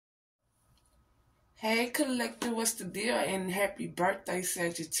Hey, collector, what's the deal? And happy birthday,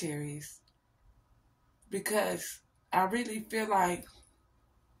 Sagittarius. Because I really feel like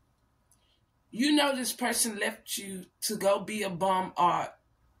this person left you to go be a bum or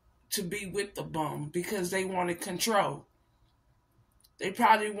to be with the bum because they wanted control. They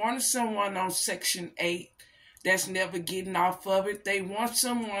probably wanted someone on Section 8 that's never getting off of it. They want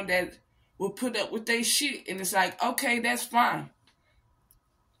someone that will put up with their shit. And it's like, okay, that's fine.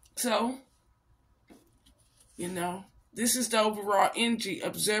 So, this is the overall energy,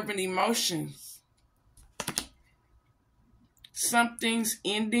 observing emotions. Something's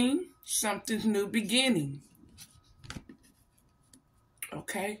ending, something's new beginning.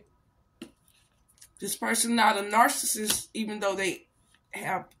 Okay? This person not a narcissist, even though they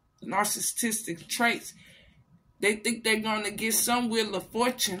have narcissistic traits. They think they're going to get some wheel of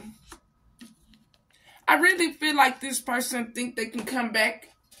fortune. I really feel like this person think they can come back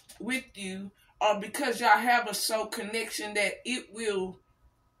with you, or because y'all have a soul connection that it will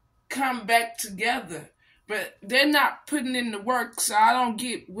come back together. But they're not putting in the work, so I don't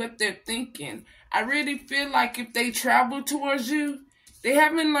get what they're thinking. I really feel like if they travel towards you, they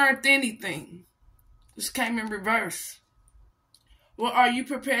haven't learned anything. This came in reverse. Well, are you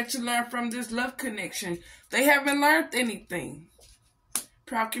prepared to learn from this love connection? They haven't learned anything.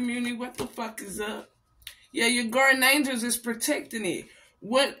 Proud community, what the fuck is up? Yeah, your guardian angels is protecting it.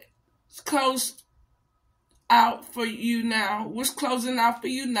 What's closed out for you now? What's closing out for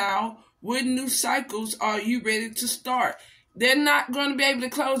you now? What new cycles are you ready to start? They're not going to be able to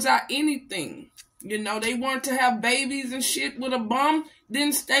close out anything. They want to have babies and shit with a bum.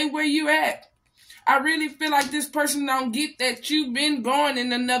 Then stay where you at. I really feel like this person don't get that you've been going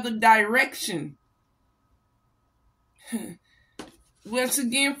in another direction. Once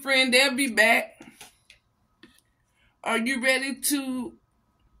again, friend, they'll be back. Are you ready to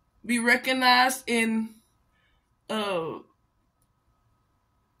be recognized in, are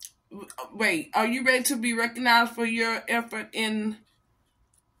you ready to be recognized for your effort in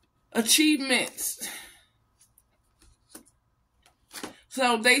achievements?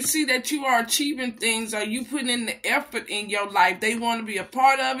 So they see that you are achieving things, or you putting in the effort in your life. They want to be a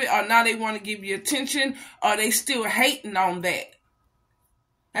part of it, or now they want to give you attention, or they still hating on that.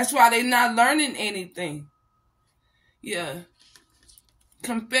 That's why they're not learning anything. Yeah.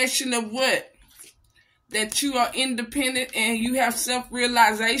 Confession of what? That you are independent and you have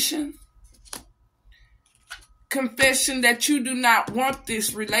self-realization. Confession that you do not want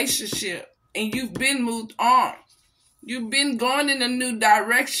this relationship and you've been moved on. You've been going in a new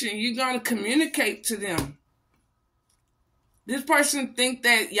direction. You're going to communicate to them. This person think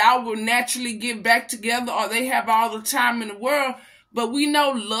that y'all will naturally get back together, or they have all the time in the world. But we know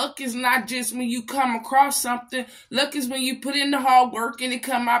luck is not just when you come across something. Luck is when you put in the hard work and it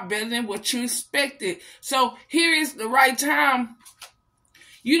come out better than what you expected. So here is the right time.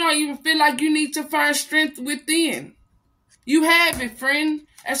 You don't even feel like you need to find strength within. You have it, friend.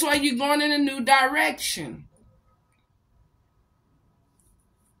 That's why you're going in a new direction.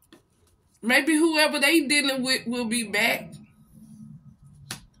 Maybe whoever they dealing with will be back.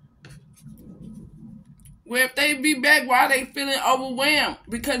 Well, if they be back, why are they feeling overwhelmed?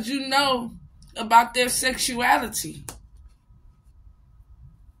 Because you know about their sexuality.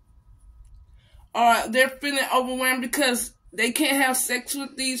 Or they're feeling overwhelmed because they can't have sex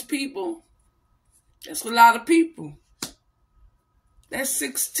with these people. That's a lot of people. That's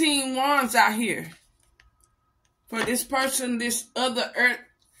 16 wands out here. For this person, this other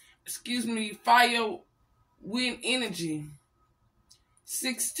fire, wind energy.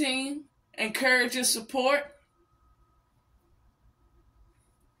 16. Encourage and support.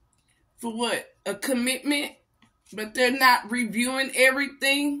 For what? A commitment. But they're not reviewing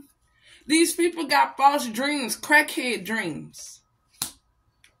everything. These people got false dreams, crackhead dreams.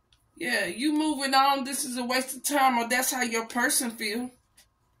 Yeah, you moving on. This is a waste of time, or that's how your person feel.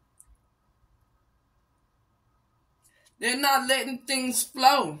 They're not letting things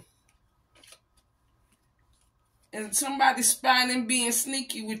flow. And somebody's spying and being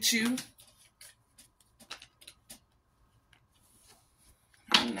sneaky with you.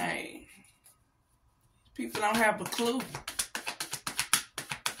 Nay. People don't have a clue. Let's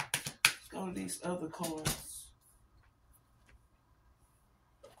go to these other cards.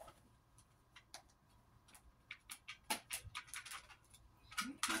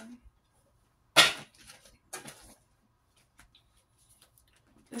 Okay.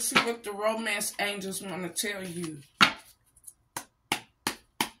 Let's see what the romance angels want to tell you.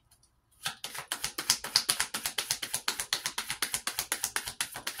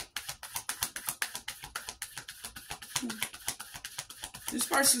 This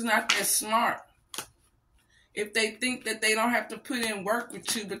person's not that smart. If they think that they don't have to put in work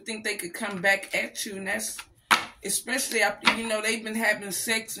with you, but think they could come back at you, and that's especially after, you know, they've been having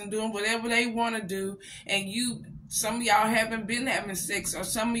sex and doing whatever they want to do, and some of y'all haven't been having sex, or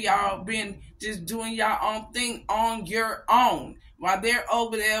some of y'all been just doing your own thing on your own, while they're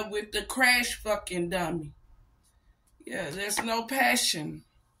over there with the crash fucking dummy. Yeah, there's no passion.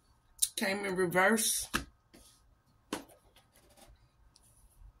 Came in reverse.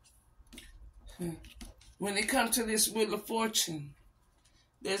 When it comes to this Wheel of Fortune,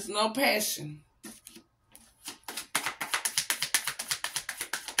 there's no passion.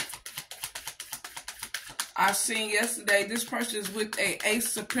 I seen yesterday, this person is with a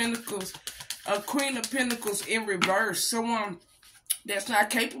Ace of Pentacles, a Queen of Pentacles in reverse. Someone that's not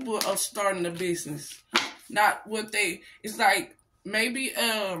capable of starting a business. Not what they, it's like maybe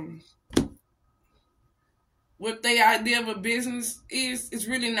what their idea of a business is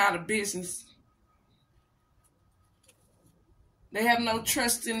really not a business. They have no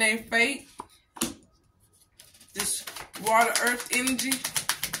trust in their fate. This water, earth energy.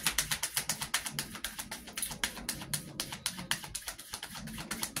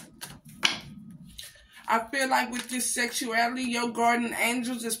 I feel like with this sexuality, your guardian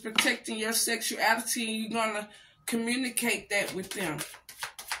angels is protecting your sexuality, and you're going to communicate that with them.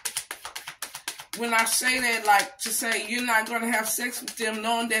 When I say that, like to say you're not going to have sex with them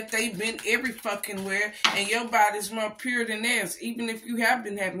knowing that they've been every fucking where and your body's more pure than theirs, even if you have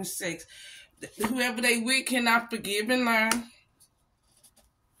been having sex. Whoever they with cannot forgive and learn.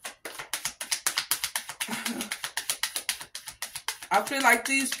 I feel like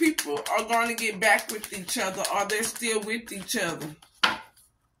these people are going to get back with each other, or they're still with each other.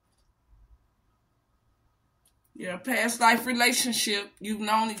 Yeah, past life relationship, you've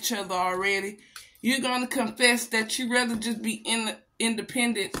known each other already. You're going to confess that you'd rather just be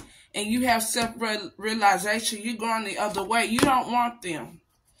independent, and you have self-realization. You're going the other way. You don't want them.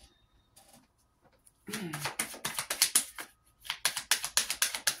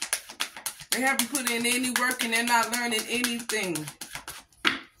 They haven't put in any work, and they're not learning anything.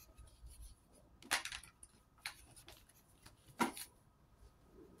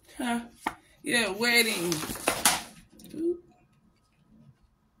 Huh? Yeah, wedding.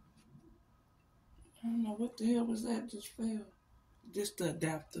 I don't know what the hell was that just fell. Just the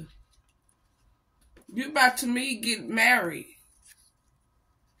adapter. You're about to get married.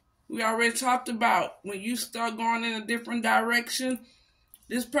 We already talked about when you start going in a different direction,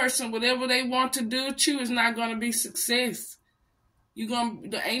 this person, whatever they want to do with you, is not going to be success.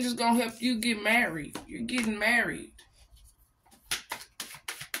 The angel's going to help you get married. You're getting married.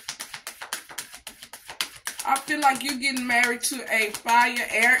 I feel like you're getting married to a fire,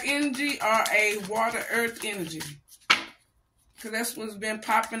 air energy or a water, earth energy. Because that's what's been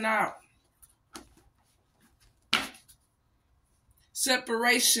popping out.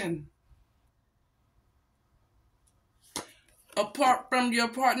 Separation. Apart from your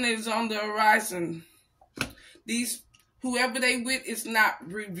partner is on the horizon. Whoever they with is not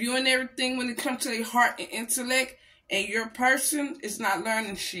reviewing everything when it comes to their heart and intellect. And your person is not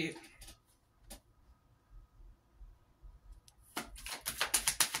learning shit.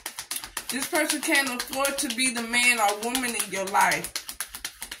 This person can't afford to be the man or woman in your life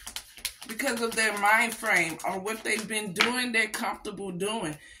because of their mind frame or what they've been doing, they're comfortable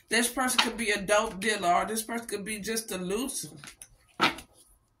doing. This person could be a dope dealer, or this person could be just a loser.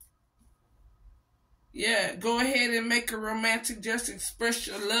 Yeah, go ahead and make a romantic, just express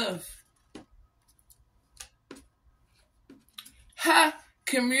your love.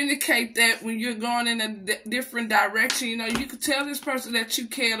 Communicate that when you're going in a different direction. You know, you could tell this person that you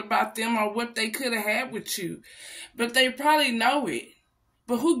cared about them or what they could have had with you. But they probably know it.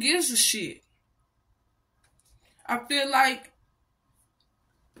 But who gives a shit? I feel like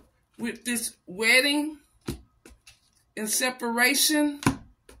with this wedding and separation,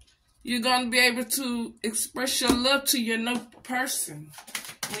 you're going to be able to express your love to your new person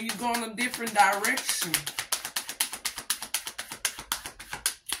when you go in a different direction.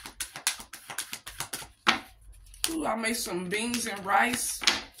 Ooh, I made some beans and rice.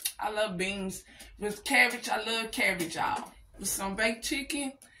 I love beans. With cabbage, I love cabbage, y'all. With some baked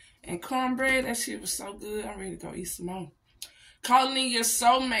chicken and cornbread. That shit was so good. I'm ready to go eat some more. Calling in your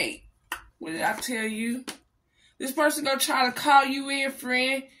soulmate. What did I tell you? This person gonna try to call you in,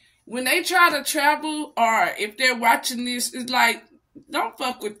 friend. When they try to travel, or if they're watching this, it's like, don't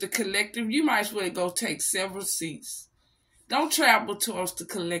fuck with the collective. You might as well go take several seats. Don't travel towards the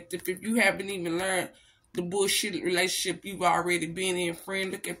collective if you haven't even learned the bullshit relationship you've already been in,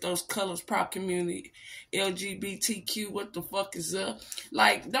 friend. Look at those colors, proud community, LGBTQ, what the fuck is up?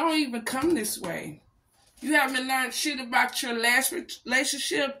 Like, don't even come this way. You haven't learned shit about your last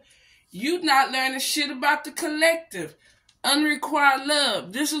relationship. You not learning shit about the collective. Unrequited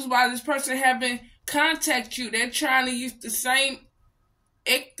love. This is why this person haven't contacted you. They're trying to use the same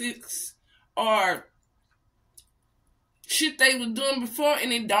ethics or shit they were doing before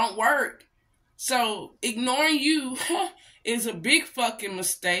and it don't work. So ignoring you is a big fucking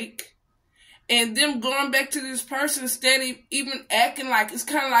mistake. And them going back to this person instead of even acting like, it's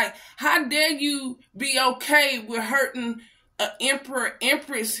kind of like, how dare you be okay with hurting an emperor,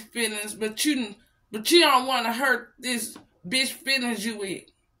 empress feelings, but you don't want to hurt this bitch feelings you with.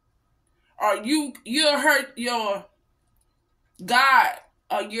 Or you'll hurt your God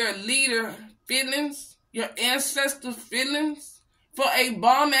or your leader feelings, your ancestors' feelings for a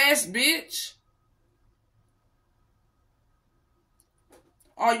bomb-ass bitch?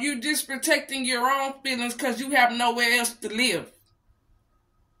 Or you just protecting your own feelings because you have nowhere else to live?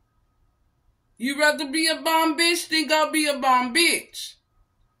 You rather be a bomb bitch than go be a bomb bitch.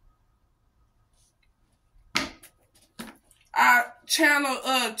 I channel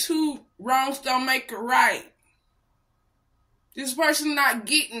 2 wrongs don't make a right. This person not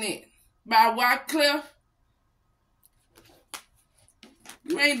getting it by Wycliffe.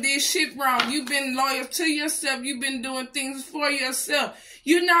 You ain't did shit wrong. You've been loyal to yourself. You've been doing things for yourself.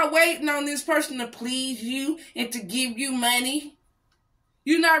 You're not waiting on this person to please you and to give you money.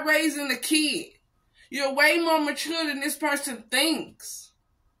 You're not raising a kid. You're way more mature than this person thinks.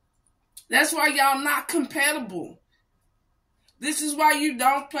 That's why y'all not compatible. This is why you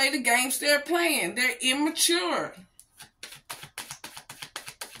don't play the games they're playing. They're immature.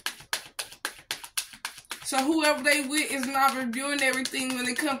 So whoever they with is not reviewing everything when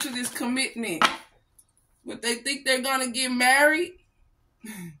it comes to this commitment. But they think they're going to get married.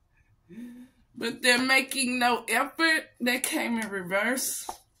 But they're making no effort. They came in reverse.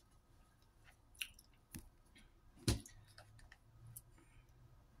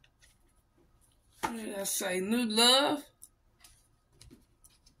 What did I say? New love.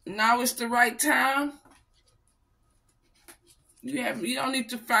 Now it's the right time. You don't need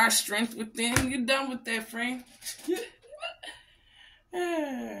to find strength within. You're done with that, friend.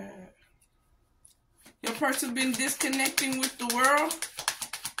 Your person been disconnecting with the world.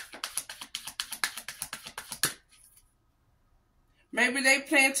 Maybe they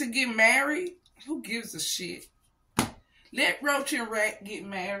plan to get married. Who gives a shit? Let Roach and Rat get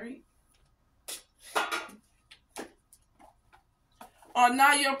married. Or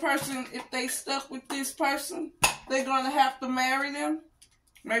now your person, if they stuck with this person, they're going to have to marry them.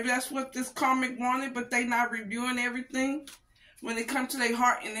 Maybe that's what this comic wanted, but they not reviewing everything. When it comes to their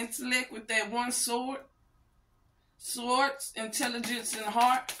heart and intellect with that one sword. Swords, intelligence, and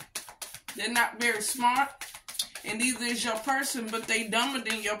heart. They're not very smart. And neither is your person, but they dumber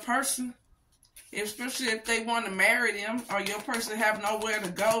than your person. Especially if they want to marry them or your person have nowhere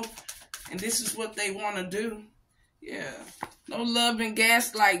to go. And this is what they want to do. Yeah. No love and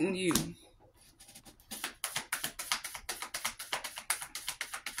gaslighting you.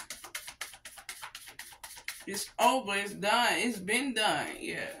 It's over. It's done. It's been done.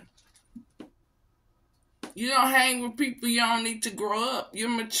 Yeah. You don't hang with people you don't need to grow up. You're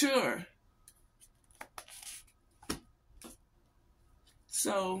mature.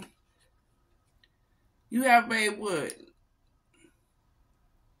 So, you have a what?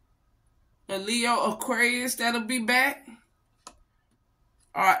 A Leo Aquarius that'll be back?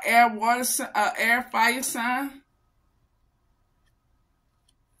 Or air fire sign?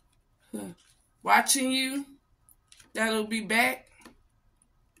 Watching you that'll be back?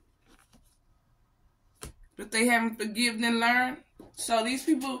 But they haven't forgiven and learned. So these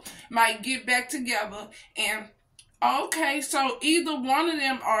people might get back together and okay, so either one of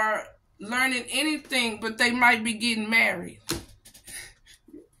them are learning anything, but they might be getting married.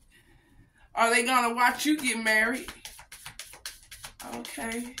 Are they going to watch you get married?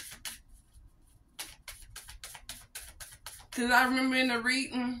 Okay. Because I remember in the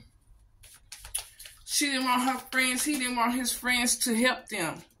reading, she didn't want her friends, he didn't want his friends to help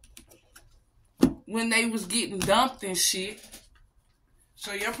them when they was getting dumped and shit.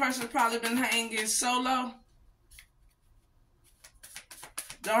 So your person probably been hanging solo.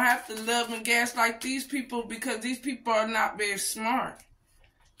 Don't have to love and gaslight these people because these people are not very smart.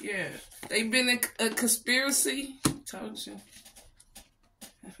 Yeah. They've been in a conspiracy. Told you.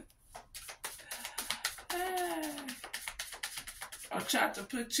 I tried to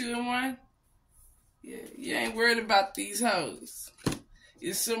put you in one. Yeah, you ain't worried about these hoes.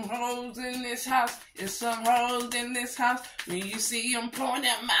 There's some hoes in this house. There's some hoes in this house. When you see them, point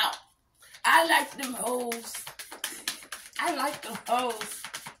them out. I like them hoes. I like them hoes.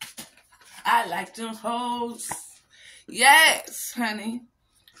 I like them hoes. Yes, honey.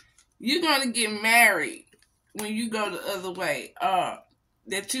 You're going to get married when you go the other way.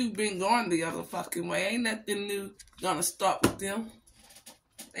 That you've been going the other fucking way. Ain't nothing new going to start with them.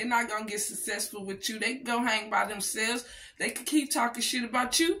 They're not going to get successful with you. They can go hang by themselves. They can keep talking shit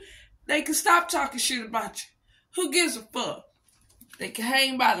about you. They can stop talking shit about you. Who gives a fuck? They can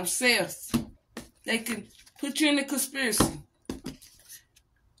hang by themselves. They can put you in a conspiracy.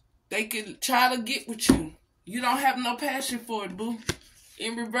 They can try to get with you. You don't have no passion for it, boo.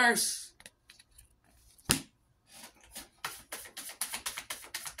 In reverse.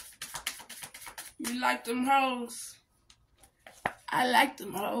 You like them hoes? I like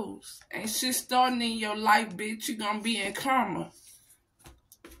them hoes. Ain't shit starting in your life, bitch. You gonna be in karma.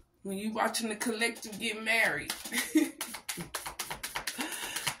 When you watching the collective get married.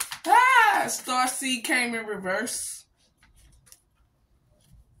 Starseed came in reverse.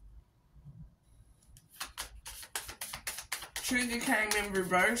 Trigger came in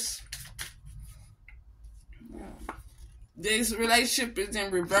reverse. This relationship is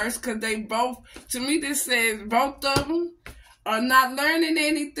in reverse because they both, to me this says both of them are not learning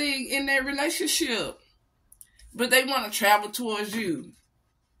anything in their relationship. But they want to travel towards you.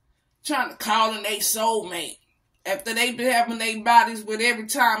 Trying to call in their soulmate. After they been having their bodies with every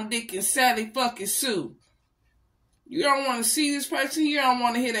time Dick and Sally fucking Sue. You don't want to see this person. You don't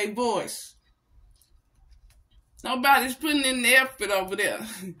want to hear their voice. Nobody's putting in the effort over there.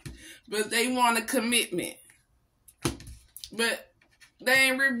 But they want a commitment. But they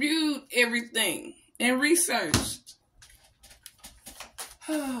ain't reviewed everything and researched.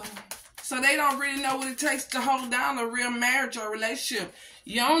 So they don't really know what it takes to hold down a real marriage or relationship.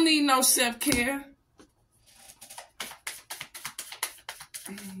 You don't need no self-care.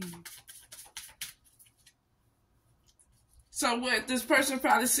 So what, this person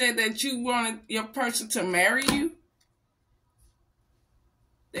probably said that you wanted your person to marry you?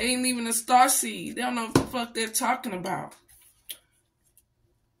 They ain't even a starseed. They don't know what the fuck they're talking about.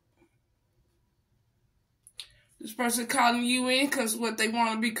 This person calling you in because what they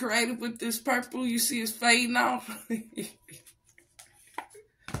want to be creative with this purple, you see is fading off.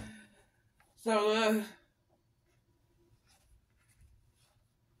 So,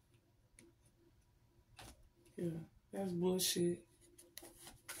 yeah, that's bullshit.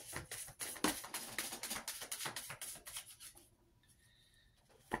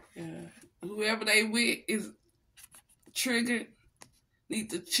 Yeah, whoever they with is triggered,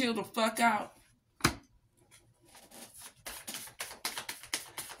 need to chill the fuck out.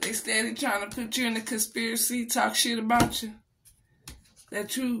 They steady trying to put you in a conspiracy, talk shit about you.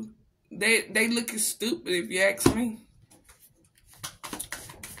 That you, they looking stupid if you ask me.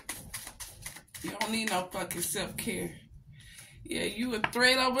 You don't need no fucking self-care. Yeah, you a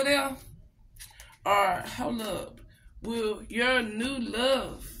threat over there? Or, hold up, will your new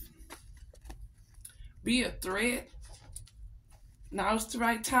love be a threat? Now it's the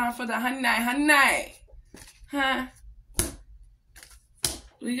right time for the honey. Huh?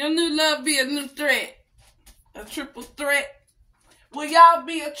 Will your new love be a new threat? A triple threat? Will y'all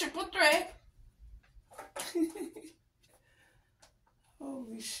be a triple threat?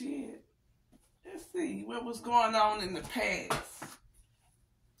 Holy shit. Let's see what was going on in the past.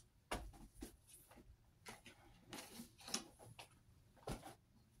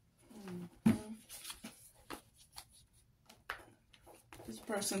 This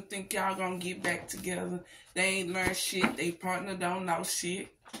person think y'all gonna get back together. They ain't learned shit. They partner don't know shit.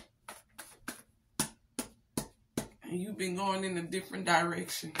 And you've been going in a different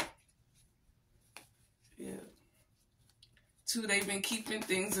direction. Yeah. 2, they've been keeping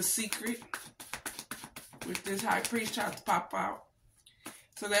things a secret. With this high priest tried to pop out.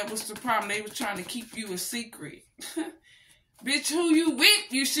 So that was the problem. They was trying to keep you a secret. Bitch, who you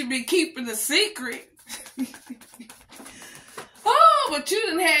with, you should be keeping a secret. Oh, but you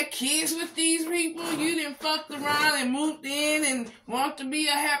done had kids with these people. You done fucked around and moved in and want to be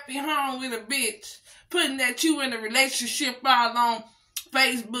a happy home with a bitch. Putting that you in a relationship out on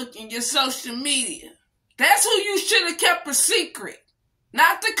Facebook and your social media. That's who you should have kept a secret.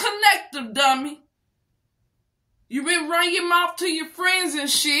 Not the collective, dummy. You been running your mouth to your friends and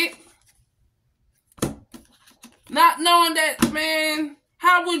shit. Not knowing that, man,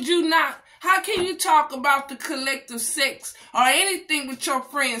 how can you talk about the collective sex or anything with your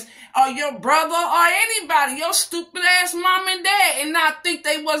friends or your brother or anybody, your stupid ass mom and dad, and not think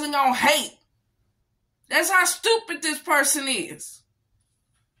they wasn't gonna hate? That's how stupid this person is.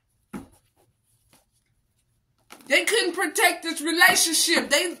 They couldn't protect this relationship.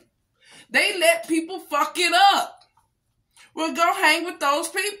 They let people fuck it up. Well, go hang with those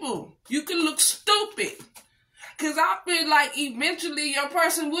people. You can look stupid. Because I feel like eventually your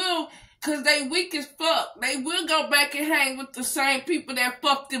person will, because they weak as fuck, they will go back and hang with the same people that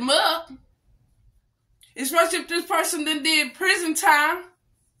fucked them up. Especially if this person then did prison time.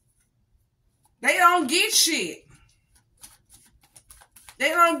 They don't get shit. They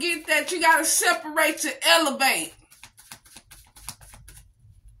don't get that. You gotta separate to elevate.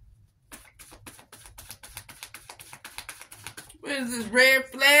 What is this red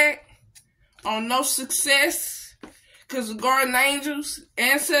flag? On no success. Because the guardian angels,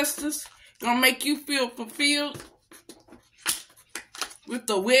 ancestors, gonna make you feel fulfilled with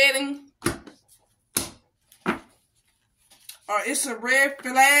the wedding. Or it's a red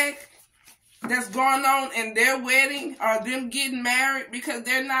flag that's going on in their wedding or them getting married because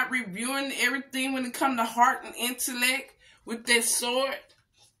they're not reviewing everything when it comes to heart and intellect with their sword.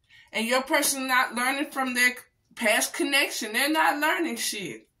 And your person not learning from their past connection. They're not learning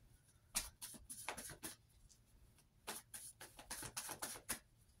shit.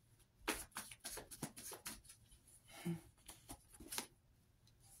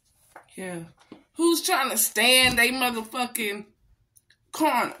 Yeah. Who's trying to stand they motherfucking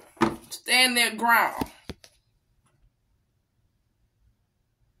corner? Stand their ground.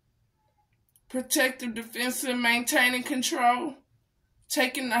 Protective, defensive, maintaining control.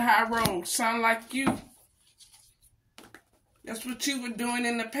 Taking the high road. Sound like you. That's what you were doing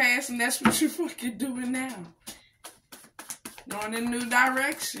in the past, and that's what you're fucking doing now. Going in a new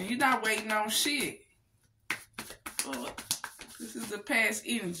direction. You're not waiting on shit. Oh, this is the past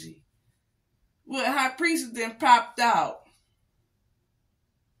energy. Well, High Priestess then popped out.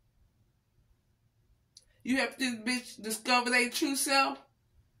 You help this bitch discover their true self.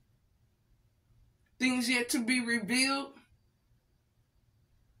 Things yet to be revealed.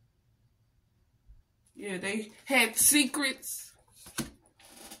 Yeah, they had secrets.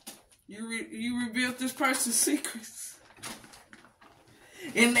 You revealed this person's secrets.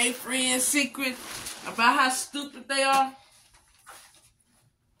 And they friends' secret about how stupid they are.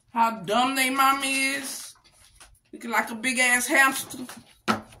 How dumb they mama is. Looking like a big ass hamster.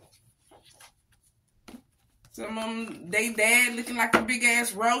 Some of them, they dad looking like a big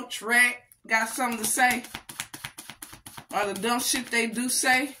ass roach, rat. Got something to say. Or the dumb shit they do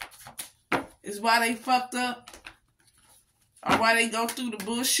say is why they fucked up. Or why they go through the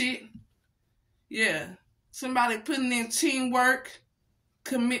bullshit. Yeah. Somebody putting in teamwork,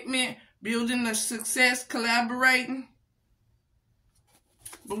 commitment, building a success, collaborating.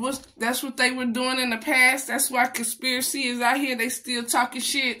 But that's what they were doing in the past. That's why conspiracy is out here. They still talking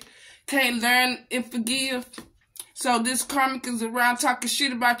shit. Can't learn and forgive. So this karmic is around talking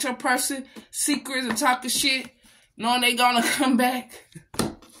shit about your person. Secrets and talking shit. Knowing they gonna come back.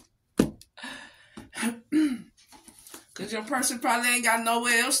 Because your person probably ain't got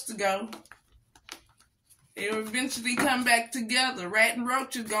nowhere else to go. They'll eventually come back together. Rat and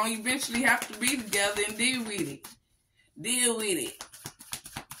roach is gonna eventually have to be together and deal with it. Deal with it.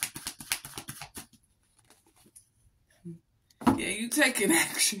 Yeah, you taking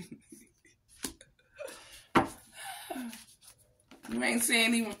action. You ain't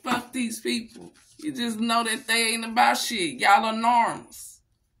saying even fuck these people. You just know that they ain't about shit. Y'all are norms.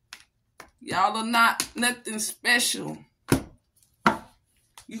 Y'all are not nothing special.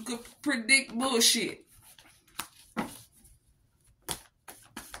 You could predict bullshit.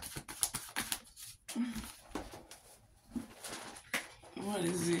 What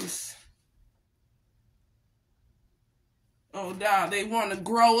is this? Oh, now they want to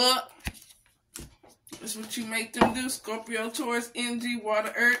grow up. That's what you make them do. Scorpio, Taurus, energy,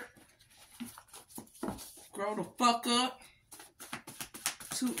 water, earth. Grow the fuck up.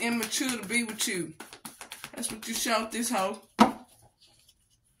 Too immature to be with you. That's what you showed this hoe.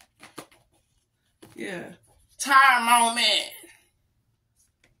 Yeah. Tire moment.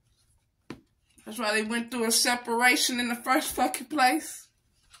 That's why they went through a separation in the first fucking place.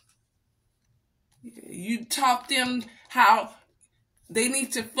 Yeah, you taught them how they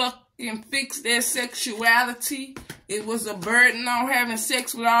need to fucking fix their sexuality. It was a burden on having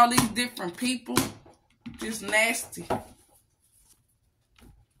sex with all these different people. Just nasty.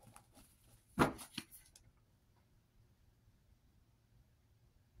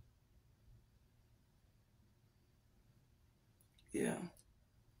 Yeah.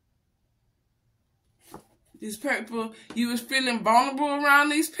 These people, you was feeling vulnerable around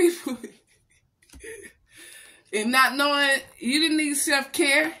these people. And not knowing you didn't need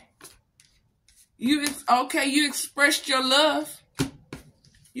self-care. You expressed your love.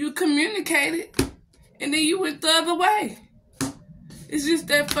 You communicated. And then you went the other way. It's just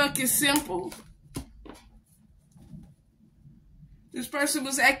that fucking simple. This person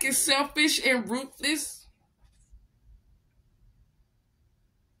was acting selfish and ruthless.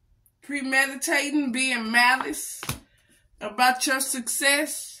 Premeditating, being malice about your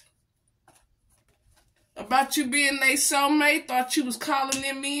success. About you being their soulmate. Thought you was calling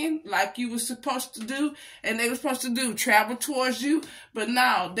them in like you was supposed to do. And they were supposed to do. Travel towards you. But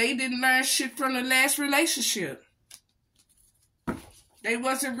no, they didn't learn shit from the last relationship. They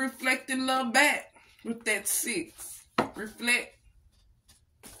wasn't reflecting love back with that 6. Reflect.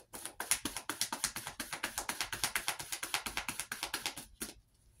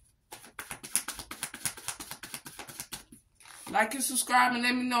 Like and subscribe and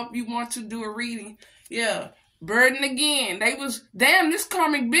let me know if you want to do a reading. Yeah. Burden again. They was, damn, this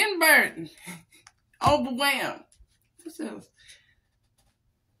karmic been burdened. Overwhelmed. What else?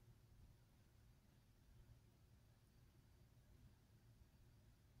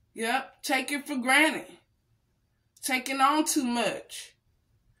 Yep. Taking for granted. Taking on too much.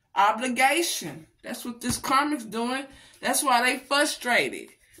 Obligation. That's what this karmic's doing. That's why they frustrated.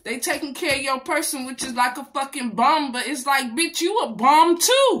 They taking care of your person, which is like a fucking bum, but it's like, bitch, you a bum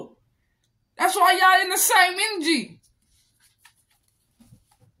too. That's why y'all in the same energy.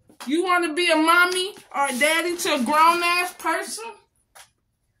 You want to be a mommy or a daddy to a grown-ass person?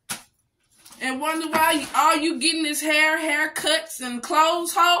 And wonder why all you getting is haircuts, and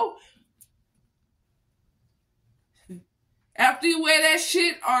clothes, hoe? After you wear that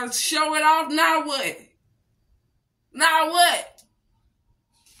shit or show it off, now what? Now what?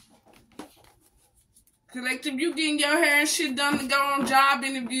 Collective, you getting your hair and shit done to go on job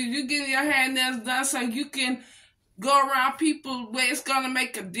interviews. You getting your hair and nails done so you can go around people where it's going to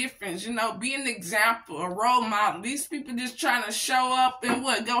make a difference. You know, be an example, a role model. These people just trying to show up and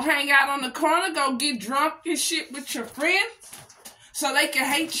what? Go hang out on the corner, go get drunk and shit with your friends so they can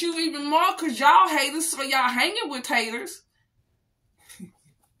hate you even more because y'all haters, so y'all hanging with haters.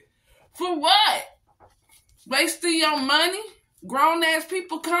 For what? Wasting your money? Grown-ass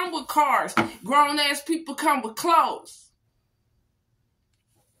people come with cars. Grown-ass people come with clothes.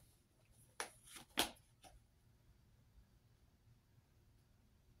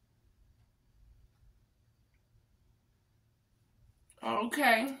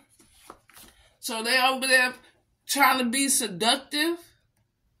 Okay. So they over there trying to be seductive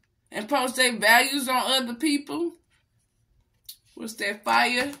and post their values on other people. What's that,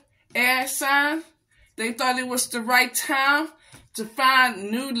 fire, air sign? They thought it was the right time to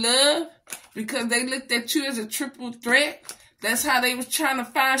find new love because they looked at you as a triple threat. That's how they was trying to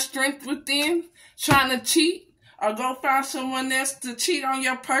find strength within, trying to cheat or go find someone else to cheat on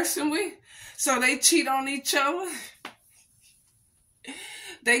your person with. So they cheat on each other.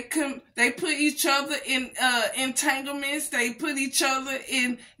 They put each other in entanglements. They put each other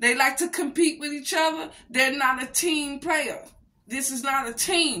in, they like to compete with each other. They're not a team player. This is not a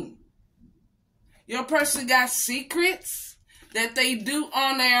team. Your person got secrets that they do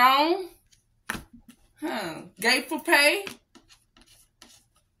on their own. Gay for pay.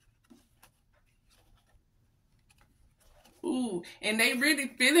 Ooh, and they really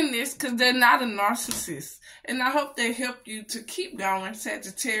feeling this because they're not a narcissist. And I hope they help you to keep going,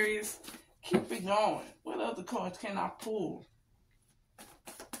 Sagittarius. Keep it going. What other cards can I pull?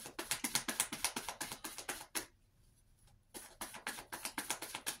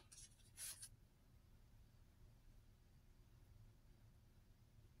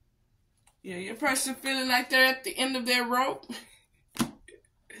 Yeah, your person feeling like they're at the end of their rope.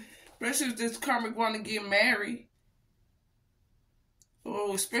 Especially if this karmic want to get married.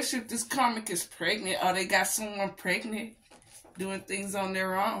 Oh, especially if this karmic is pregnant or they got someone pregnant doing things on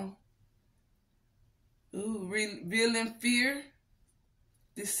their own. Ooh, revealing fear,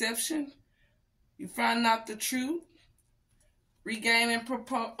 deception. You find out the truth. Regaining,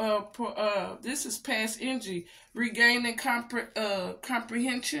 this is past energy. Regaining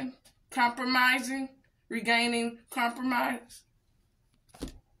comprehension. Compromising, regaining compromise.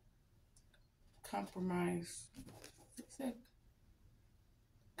 Compromise. What's that?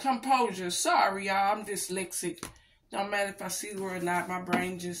 Composure. Sorry, y'all. I'm dyslexic. Don't matter if I see the word or not. My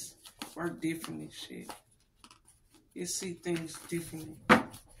brain just work differently. Shit. You see things differently.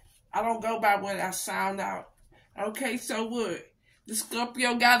 I don't go by what I sound out. Okay, so what? The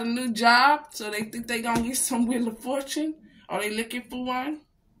Scorpio got a new job, so they think they gonna get some Wheel of Fortune? Are they looking for one?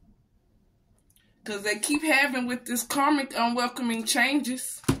 Because they keep having with this karmic unwelcoming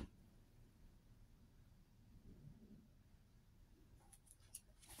changes.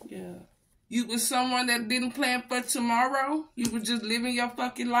 Yeah. You was someone that didn't plan for tomorrow. You were just living your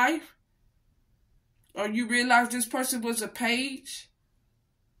fucking life. Or you realized this person was a page.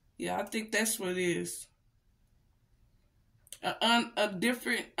 Yeah, I think that's what it is. a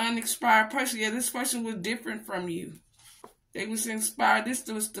different, unexpired person. Yeah, this person was different from you. They was inspired. This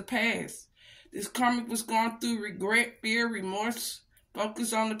was the past. This karmic was going through regret, fear, remorse,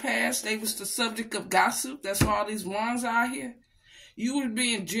 focus on the past. They was the subject of gossip. That's why all these ones out here. You were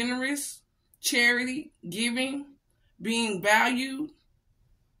being generous, charity, giving, being valued,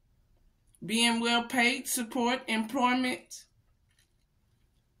 being well paid, support, employment,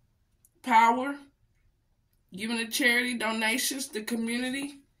 power, giving to charity, donations, the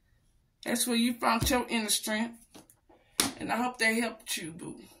community. That's where you found your inner strength. And I hope they helped you,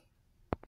 boo.